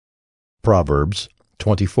Proverbs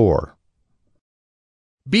 24.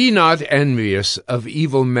 Be not envious of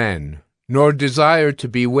evil men, nor desire to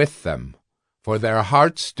be with them, for their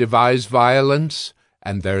hearts devise violence,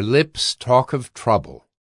 and their lips talk of trouble.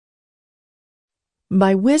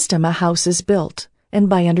 By wisdom a house is built, and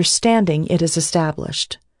by understanding it is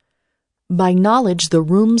established. By knowledge the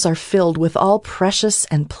rooms are filled with all precious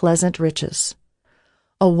and pleasant riches.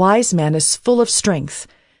 A wise man is full of strength,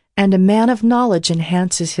 and a man of knowledge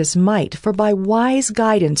enhances his might, for by wise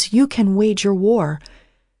guidance you can wage your war,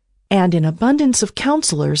 and in abundance of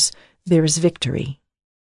counselors there is victory.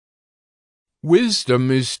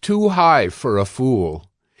 Wisdom is too high for a fool.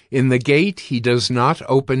 In the gate he does not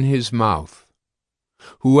open his mouth.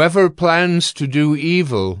 Whoever plans to do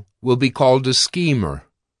evil will be called a schemer.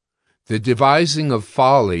 The devising of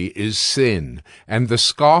folly is sin, and the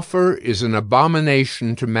scoffer is an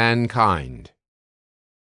abomination to mankind.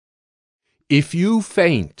 If you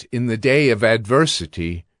faint in the day of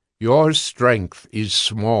adversity, your strength is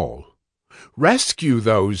small. Rescue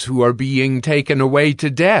those who are being taken away to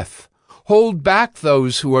death. Hold back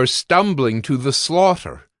those who are stumbling to the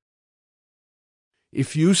slaughter.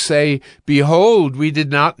 If you say, "Behold, we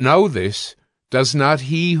did not know this," does not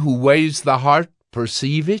he who weighs the heart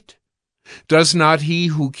perceive it? Does not he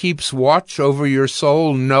who keeps watch over your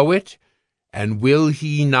soul know it? And will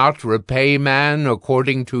he not repay man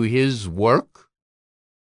according to his work?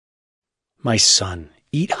 My son,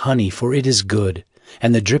 eat honey, for it is good,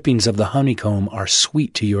 and the drippings of the honeycomb are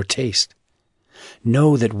sweet to your taste.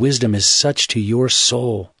 Know that wisdom is such to your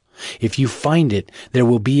soul. If you find it, there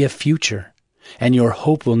will be a future, and your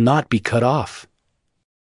hope will not be cut off.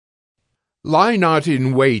 Lie not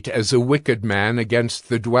in wait as a wicked man against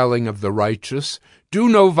the dwelling of the righteous. Do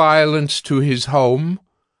no violence to his home.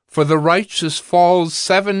 For the righteous falls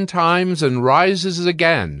 7 times and rises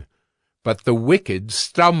again, but the wicked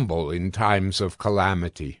stumble in times of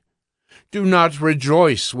calamity. Do not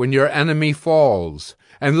rejoice when your enemy falls,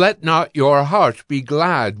 and let not your heart be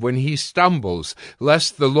glad when he stumbles,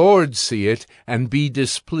 lest the Lord see it and be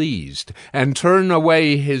displeased, and turn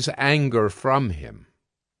away his anger from him.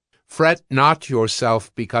 Fret not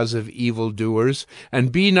yourself because of evildoers,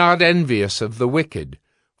 and be not envious of the wicked,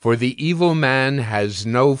 for the evil man has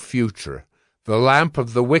no future. The lamp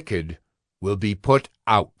of the wicked will be put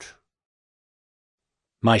out.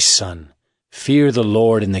 My son, fear the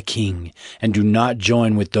Lord and the king, and do not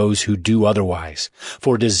join with those who do otherwise,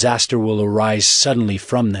 for disaster will arise suddenly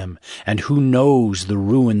from them, and who knows the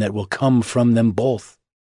ruin that will come from them both?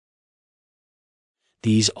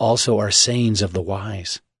 These also are sayings of the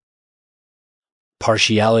wise.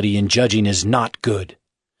 Partiality in judging is not good.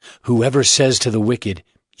 Whoever says to the wicked,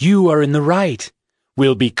 "You are in the right,"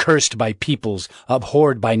 will be cursed by peoples,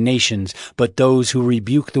 abhorred by nations, but those who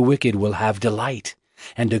rebuke the wicked will have delight,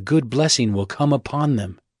 and a good blessing will come upon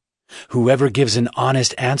them. Whoever gives an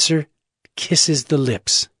honest answer kisses the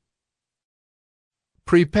lips.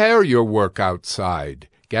 Prepare your work outside.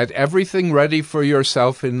 Get everything ready for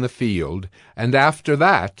yourself in the field, and after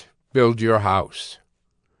that, build your house.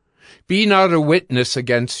 Be not a witness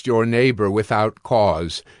against your neighbor without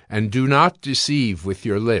cause, and do not deceive with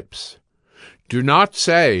your lips. Do not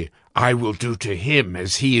say, "I will do to him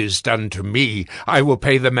as he has done to me. I will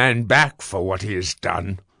pay the man back for what he has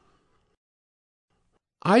done."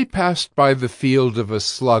 I passed by the field of a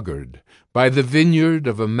sluggard, by the vineyard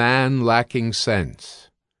of a man lacking sense,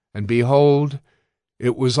 and behold,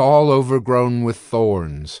 it was all overgrown with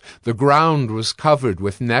thorns. The ground was covered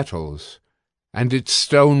with nettles, and its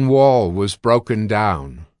stone wall was broken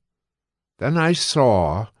down. Then I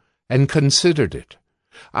saw and considered it.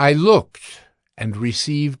 I looked and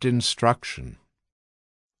received instruction.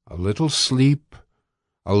 A little sleep,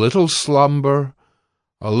 a little slumber,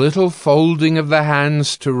 a little folding of the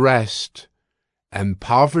hands to rest, and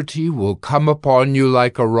poverty will come upon you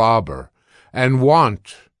like a robber, and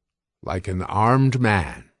want like an armed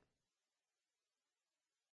man.